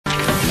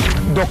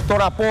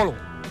Doctor Apolo,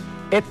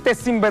 este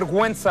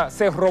sinvergüenza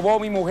se robó a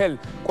mi mujer.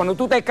 Cuando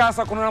tú te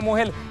casas con una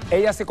mujer,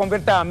 ella se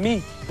convierte a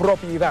mi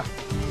propiedad.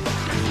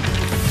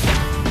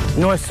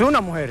 No es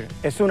una mujer,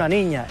 es una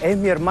niña, es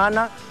mi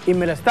hermana y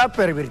me la está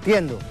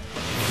pervirtiendo.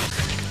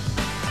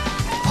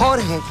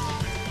 Jorge,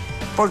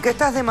 ¿por qué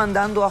estás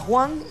demandando a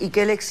Juan y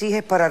qué le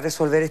exiges para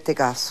resolver este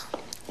caso?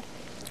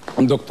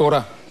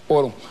 Doctora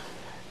Apolo,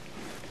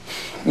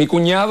 mi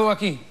cuñado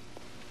aquí,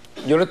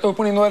 yo le estoy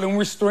poniendo a él un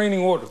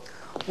restraining order.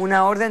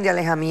 Una orden de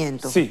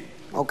alejamiento. Sí.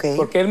 Ok.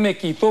 Porque él me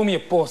quitó mi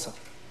esposa.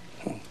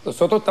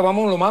 Nosotros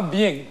estábamos lo más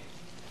bien.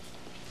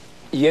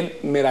 Y él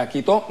me la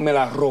quitó, me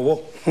la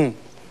robó.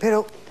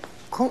 Pero,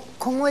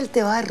 ¿cómo él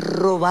te va a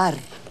robar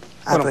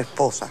a tu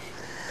esposa?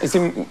 Es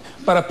decir,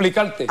 para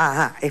explicarte.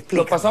 Ajá,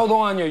 explica. Los pasados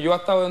 2 años yo he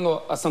estado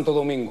yendo a Santo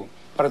Domingo.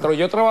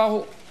 Yo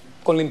trabajo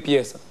con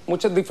limpieza.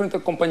 Muchas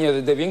diferentes compañías,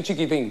 desde bien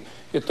chiquitín.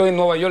 Yo estoy en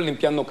Nueva York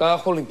limpiando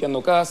cajos,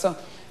 limpiando casas.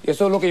 Y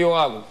eso es lo que yo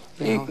hago.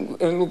 Y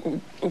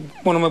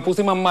cuando me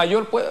puse más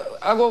mayor, pues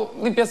hago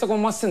limpieza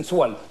como más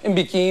sensual, en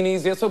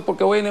bikinis y eso,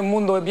 porque hoy en el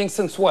mundo es bien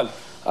sensual.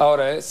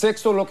 Ahora, el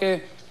sexo es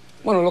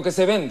lo que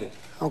se vende.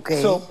 Ok.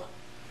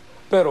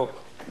 Pero,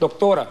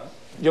 doctora,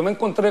 yo me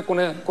encontré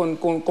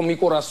con mi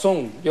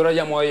corazón, yo la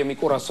llamo a ella mi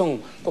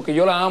corazón, porque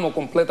yo la amo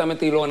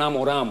completamente y lo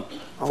enamoramos.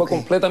 Fue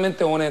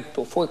completamente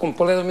honesto, fue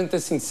completamente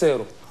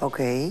sincero.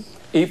 Ok.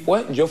 Y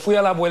pues yo fui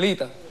a la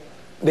abuelita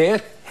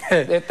de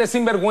este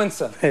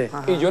sinvergüenza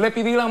y yo le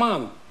pedí la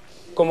mano,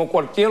 como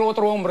cualquier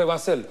otro hombre va a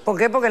hacer. ¿Por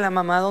qué? Porque la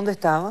mamá, ¿dónde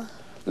estaba?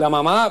 La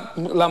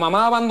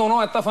mamá abandonó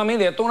a esta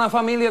familia. Esto es una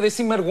familia de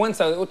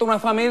sinvergüenza, esto es una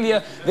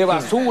familia de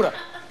basura.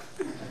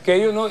 Que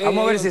ellos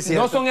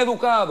no son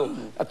educados,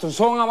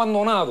 son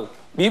abandonados.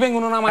 Viven de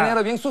una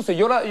manera bien sucia.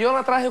 Yo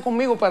la traje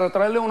conmigo para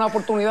traerle una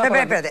oportunidad.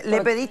 Espérate,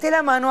 ¿le pediste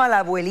la mano a la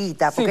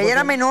abuelita porque ella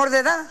era menor de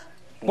edad?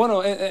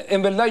 Bueno,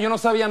 en verdad yo no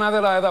sabía nada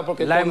de la edad,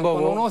 porque cuando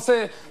uno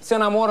se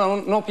enamora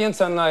no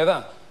piensa en la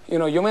edad.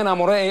 Yo me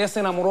enamoré, ella se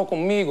enamoró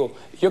conmigo.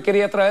 Yo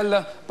quería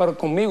traerla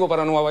conmigo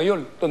para Nueva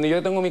York, donde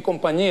yo tengo mi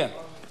compañía,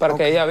 para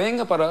que ella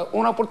venga para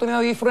una oportunidad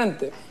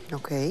diferente.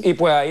 Y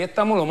pues ahí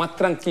estamos lo más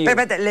tranquilos.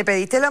 Espérate, ¿le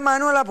pediste la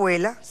mano a la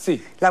abuela?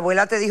 Sí. ¿La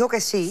abuela te dijo que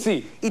sí?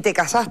 Sí. ¿Y te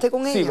casaste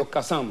con ella? Sí, los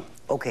casamos.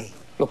 Ok.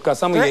 Los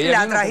casamos. Entonces, y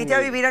ella ¿la trajiste a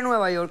vivir a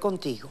Nueva York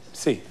contigo?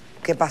 Sí.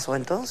 ¿Qué pasó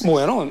entonces?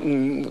 Bueno,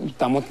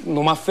 estamos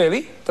nomás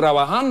feliz,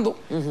 trabajando,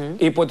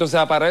 y pues entonces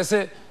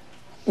aparece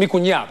mi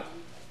cuñado.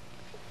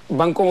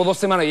 Van como 2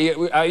 semanas y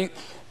ahí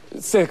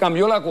se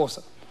cambió la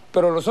cosa.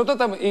 Pero nosotros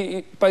también,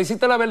 y para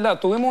decirte la verdad,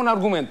 tuvimos un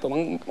argumento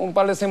un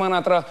par de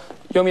semanas atrás,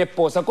 yo y mi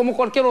esposa, como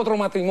cualquier otro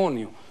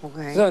matrimonio. O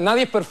sea,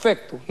 nadie es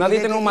perfecto, nadie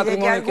tiene un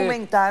matrimonio. ¿De qué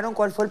argumentaron?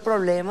 ¿Cuál fue el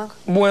problema?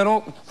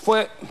 Bueno,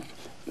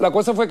 la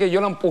cosa fue que yo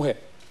la empujé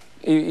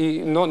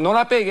y no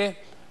la pegué,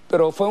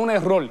 pero fue un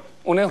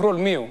error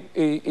mío.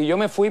 Y yo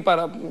me fui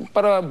para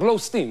blow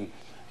steam.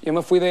 Yo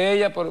me fui de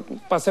ella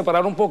para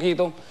separar un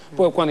poquito.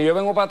 Pues cuando yo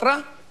vengo para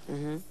atrás,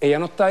 ella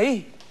no está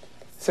ahí.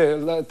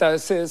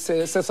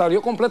 Se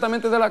salió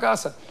completamente de la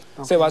casa.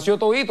 Se vació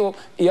todito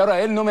y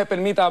ahora él no me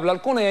permite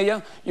hablar con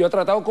ella. Yo he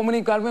tratado de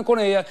comunicarme con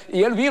ella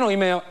y él vino y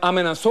me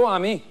amenazó a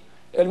mí.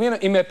 Él vino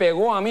y me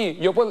pegó a mí.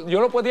 Yo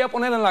lo podía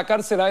poner en la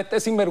cárcel a este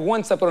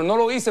sinvergüenza, pero no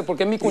lo hice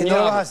porque es mi cuñado.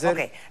 No lo vas a hacer.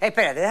 Ok,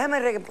 espérate, déjame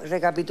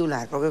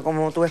recapitular, porque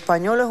como tu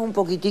español es un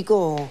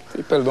poquitico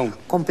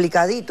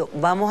complicadito,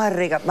 vamos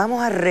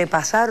a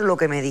repasar lo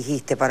que me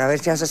dijiste para ver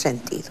si hace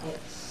sentido.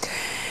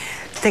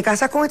 Te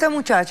casas con esta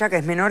muchacha que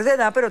es menor de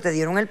edad, pero te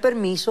dieron el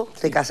permiso,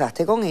 te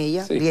casaste con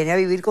ella, viene a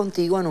vivir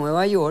contigo a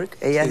Nueva York,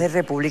 ella es de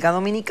República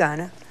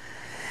Dominicana.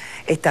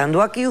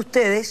 Estando aquí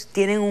ustedes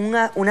tienen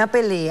una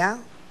pelea,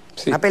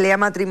 una pelea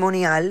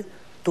matrimonial,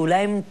 tú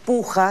la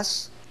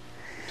empujas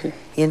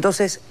y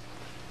entonces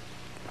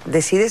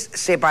decides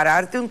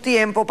separarte un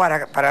tiempo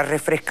para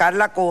refrescar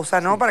la cosa,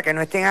 ¿no? Para que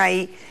no estén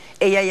ahí.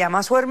 Ella llama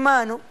a su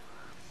hermano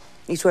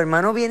y su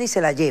hermano viene y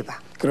se la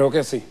lleva. Creo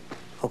que sí.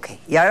 Ok,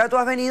 y ahora tú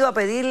has venido a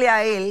pedirle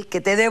a él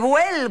que te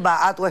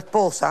devuelva a tu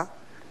esposa,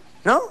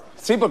 ¿no?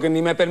 Sí, porque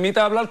ni me permite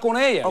hablar con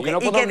ella. Okay. Yo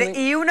no puedo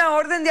y una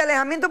orden de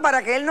alejamiento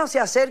para que él no se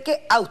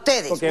acerque a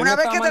ustedes, porque una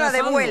vez que te la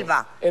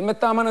devuelva. Él me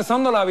está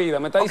amenazando la vida,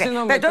 me está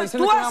diciendo que tú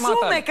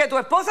asumes que tu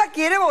esposa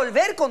quiere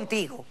volver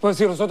contigo. Pues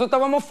si nosotros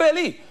estábamos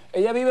felices,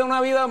 ella vive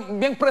una vida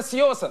bien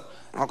preciosa.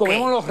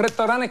 Comemos en los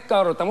restaurantes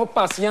caros, estamos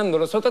paseando,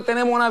 nosotros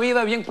tenemos una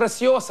vida bien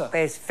preciosa.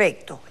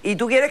 Perfecto. ¿Y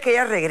tú quieres que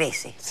ella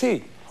regrese?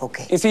 Sí.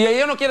 Y si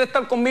ella no quiere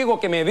estar conmigo,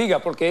 que me diga,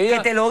 porque ella...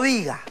 Que te lo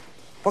diga,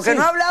 porque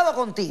no ha hablado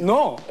contigo.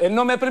 No, él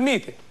no me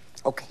permite.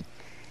 Ok.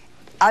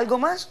 ¿Algo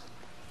más?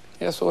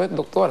 Eso es,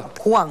 doctora.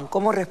 Juan,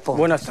 ¿cómo responde?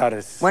 Buenas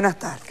tardes. Buenas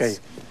tardes. Okay.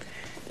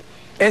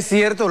 Es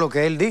cierto lo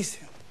que él dice.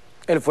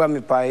 Él fue a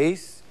mi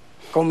país,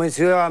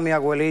 convenció a mi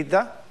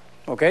abuelita,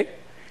 ¿ok?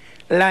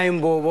 La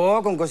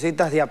embobó con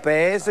cositas de a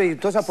peso y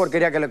toda esa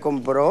porquería que le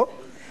compró.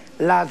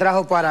 La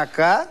trajo para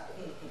acá.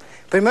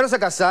 Primero se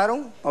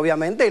casaron,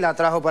 obviamente, y la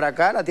trajo para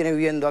acá, la tiene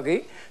viviendo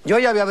aquí. Yo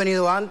ya había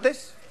venido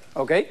antes,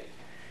 ¿ok?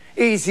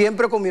 Y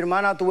siempre con mi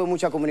hermana tuve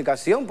mucha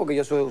comunicación, porque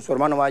yo soy su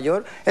hermano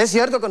mayor. Es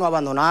cierto que nos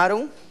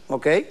abandonaron,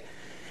 ¿ok?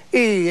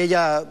 Y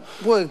ella,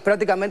 pues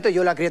prácticamente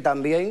yo la crié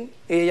también.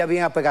 Y ella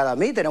bien apegada a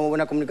mí, tenemos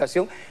buena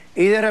comunicación.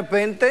 Y de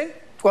repente,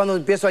 cuando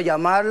empiezo a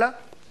llamarla,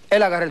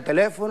 él agarra el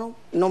teléfono,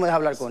 no me deja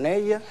hablar con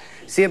ella.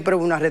 Siempre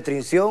hubo una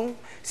restricción,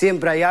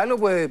 siempre hay algo.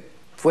 Pues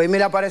fue y me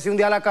le apareció un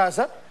día a la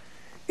casa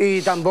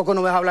y tampoco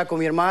no me deja hablar con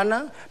mi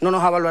hermana, no nos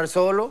deja hablar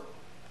solo.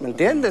 ¿Me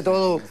entiendes?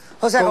 Todo...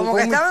 O sea, como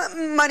que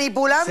estaban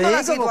manipulando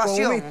la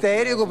situación. Con un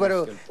misterio,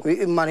 pero,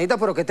 manita,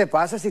 ¿pero qué te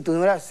pasa si tú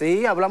no eres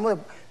así? Hablamos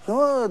de...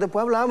 No,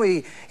 después hablamos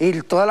y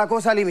toda la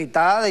cosa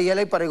limitada y él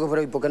ahí para...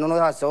 Pero ¿por qué no nos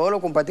deja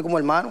solo, compartir como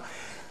hermano?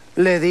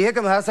 Le dije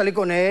que me dejara salir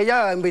con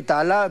ella, a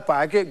invitarla al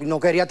parque. No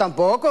quería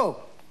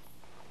tampoco.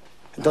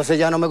 Entonces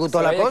ya no me gustó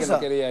la cosa. No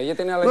quería. Ella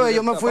tenía la pues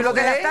yo me fui lo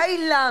que... la está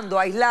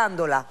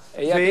aislándola.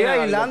 Ella sí, tiene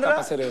aislándola.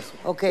 para hacer eso.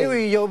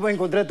 Okay. Y yo me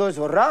encontré todo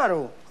eso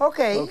raro. Ok.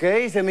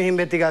 Hice mis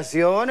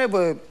investigaciones,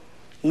 pues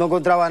no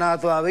encontraba nada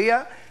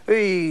todavía.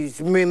 Y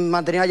me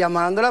mantenía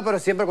llamándola, pero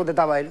siempre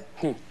contestaba él.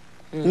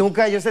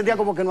 Nunca, yo sentía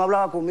como que no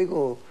hablaba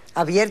conmigo.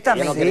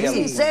 Abiertamente,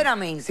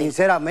 sinceramente.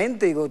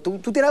 Sinceramente, digo, ¿tú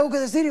tienes algo que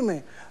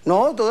decirme?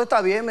 No, todo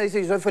está bien, me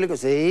dice, yo soy feliz.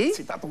 Sí.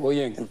 Sí, está todo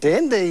bien.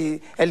 ¿Entiendes?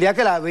 Y el día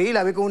que la vi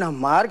con unas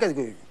marcas,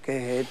 digo,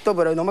 ¿qué es esto?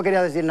 Pero no me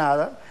quería decir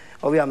nada,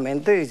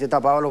 obviamente, y se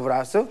tapaba los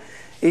brazos.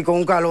 Y con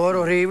un calor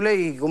horrible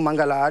y con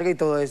manga larga y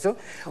todo eso.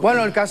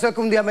 Bueno, el caso es que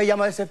un día me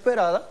llama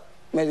desesperada,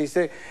 me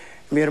dice...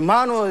 Mi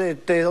hermano,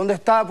 ¿dónde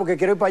está? Porque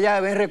quiero ir para allá,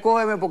 ven,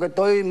 recógeme porque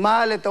estoy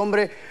mal, este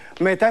hombre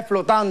me está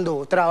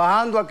explotando,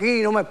 trabajando aquí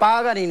y no me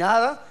paga ni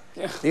nada.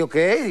 Digo,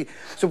 ¿qué?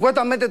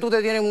 Supuestamente tú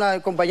te tienes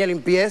una compañía de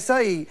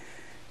limpieza y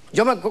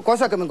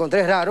cosa que me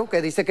encontré raro,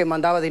 que dice que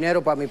mandaba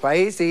dinero para mi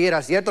país, sí,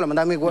 era cierto, le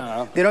mandaba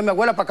dinero a mi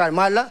abuela para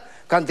calmarla,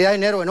 cantidad de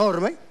dinero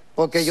enorme,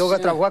 porque yo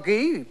trabajo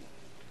aquí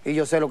y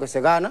yo sé lo que se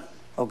gana,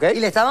 ¿ok?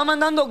 ¿Y le estaba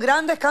mandando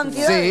grandes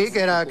cantidades? Sí,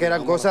 que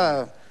eran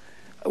cosas...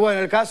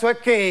 Bueno, el caso es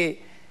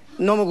que...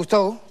 No me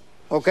gustó,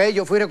 ¿ok?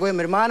 Yo fui a recoger a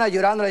mi hermana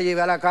llorando, la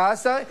llevé a la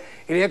casa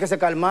y le dije que se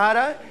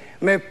calmara.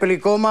 Me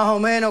explicó más o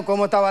menos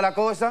cómo estaba la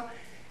cosa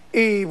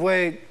y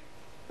pues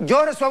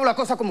yo resuelvo las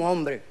cosas como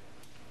hombre.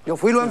 Yo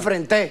fui y lo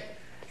enfrenté.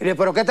 Y le dije,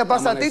 ¿pero qué te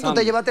pasa a ti? Tú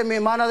te llevaste a mi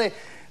hermana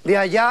de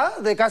allá,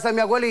 de casa de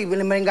mi abuela y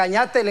me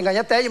engañaste, le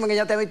engañaste a ella y me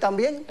engañaste a mí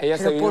también.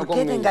 ¿Pero por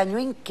qué te engañó?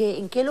 ¿En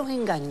qué los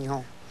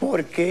engañó?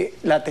 Porque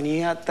la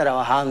tenía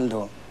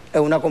trabajando. Es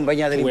una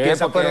compañía de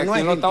limpieza, pero no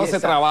es limpieza. Se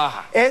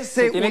trabaja.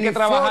 Ese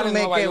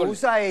uniforme que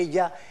usa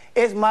ella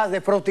es más de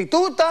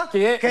prostituta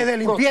que de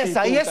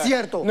limpieza. Y es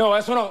cierto. No,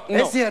 eso no.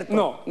 Es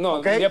cierto. No.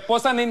 ¿Okay? Mi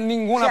esposa ni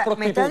ninguna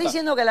prostituta. Me está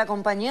diciendo que la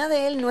compañía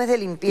de él no es de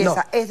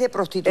limpieza, es de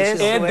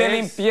prostitución. Es de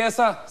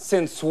limpieza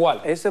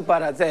sensual.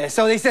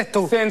 Eso dices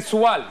tú.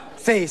 Sensual.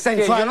 Sí,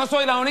 sensual. Que yo no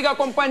soy la única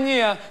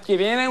compañía que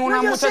viene en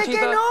una muchachita... Yo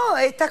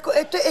sé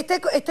que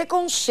no. Este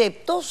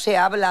concepto se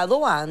ha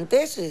hablado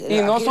antes.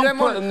 Y no son...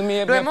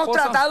 Lo hemos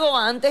tratado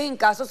antes en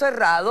Caso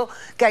Cerrado,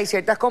 que hay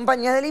ciertas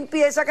compañías de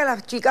limpieza que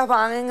las chicas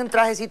van en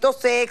trajecitos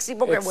sexy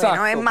porque,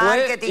 bueno, es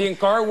marketing.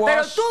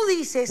 Pero tú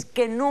dices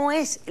que no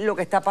es lo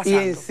que está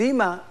pasando. Y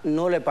encima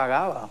no le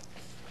pagaba.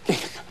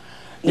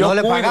 No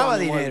le pagaba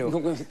dinero.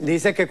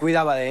 Dice que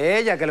cuidaba de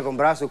ella, que le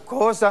compraba sus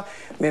cosas.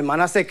 Mi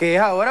hermana se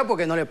queja ahora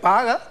porque no le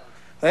paga.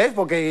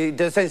 Porque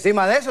entonces,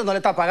 encima de eso no le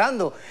está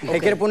pagando. Él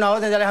quiere poner una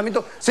orden de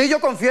alejamiento. Sí,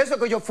 yo confieso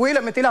que yo fui, le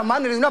metí las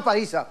manos y le di una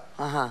paliza.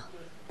 Ajá.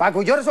 Para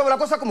que yo resuelva la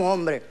cosa como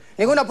hombre.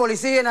 Ninguna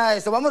policía, nada de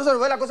eso. Vamos a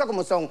resolver las cosas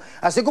como son.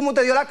 Así como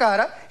usted dio la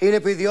cara y le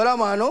pidió la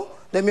mano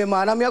de mi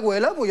hermana a mi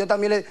abuela, pues yo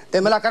también le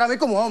déme la cara a mí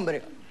como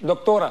hombre.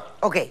 Doctora.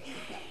 Ok.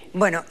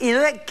 Bueno, ¿y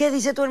qué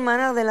dice tu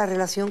hermana de la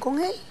relación con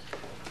él?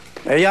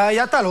 Ella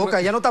está loca,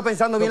 ella no está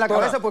pensando bien la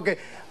cabeza porque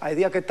hay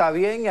días que está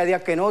bien y hay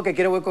días que no, que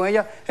quiere volver con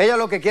ella. Ella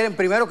lo que quiere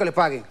primero que le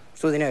paguen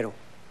su dinero.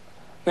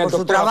 ¿Por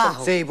su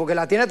trabajo? Sí, porque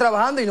la tiene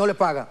trabajando y no le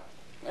paga.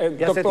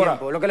 Ya hace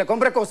tiempo. Lo que le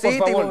compre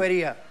cositas y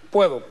bobería.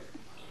 Puedo.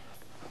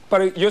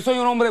 Pero yo soy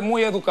un hombre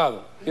muy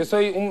educado. Yo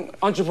soy un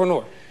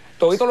entrepreneur.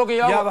 Todo lo que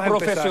yo hago es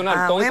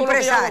profesional. Todo un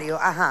empresario,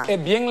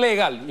 es bien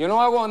legal. Yo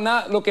no hago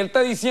nada. Lo que él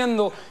está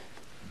diciendo...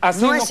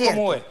 Así no es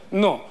como es.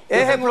 No.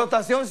 Es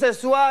explotación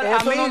sexual,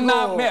 amigo. No es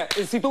nada. Mira,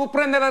 si tú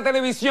prendes la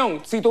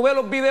televisión, si tú ves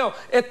los videos,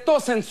 es todo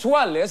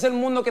sensual. Es el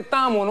mundo que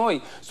estamos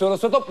hoy.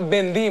 Nosotros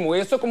vendimos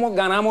y eso es como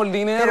ganamos el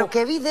dinero. ¿Pero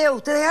qué video?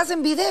 ¿Ustedes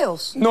hacen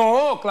videos?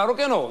 No, claro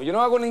que no. Yo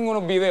no hago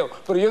ningunos videos.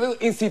 Pero yo digo,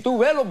 y si tú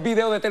ves los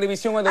videos de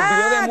televisión, los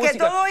videos de música, que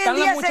todo hoy en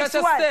día están las muchachas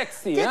sexual.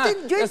 Sexy.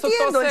 Yo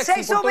entiendo, el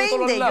sexo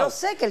vende. Yo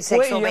sé que el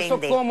sexo vende. Y eso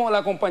como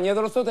la compañía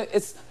de los otros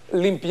es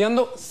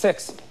limpiando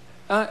sexy.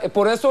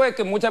 Por eso es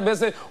que muchas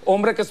veces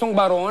hombres que son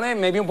varones,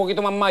 maybe un poquito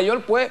más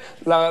mayor, pues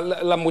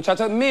las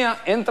muchachas mías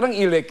entran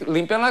y le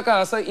limpian la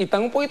casa y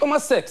están un poquito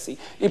más sexy.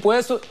 Y por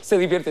eso se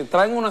divierten,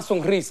 traen una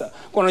sonrisa.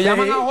 Cuando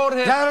llaman a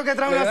Jorge... Claro que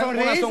traen una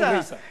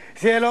sonrisa.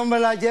 Si el hombre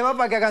la lleva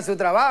para que hagan su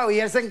trabajo y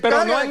él se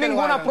encarga. Pero no es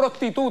ninguna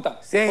prostituta.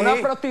 Sí. Una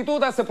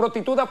prostituta se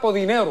prostituta por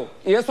dinero.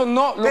 Y eso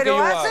no lo que yo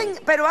hago.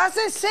 Pero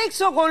hace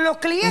sexo con los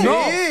clientes.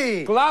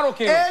 No, claro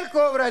que no. Él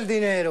cobra el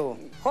dinero.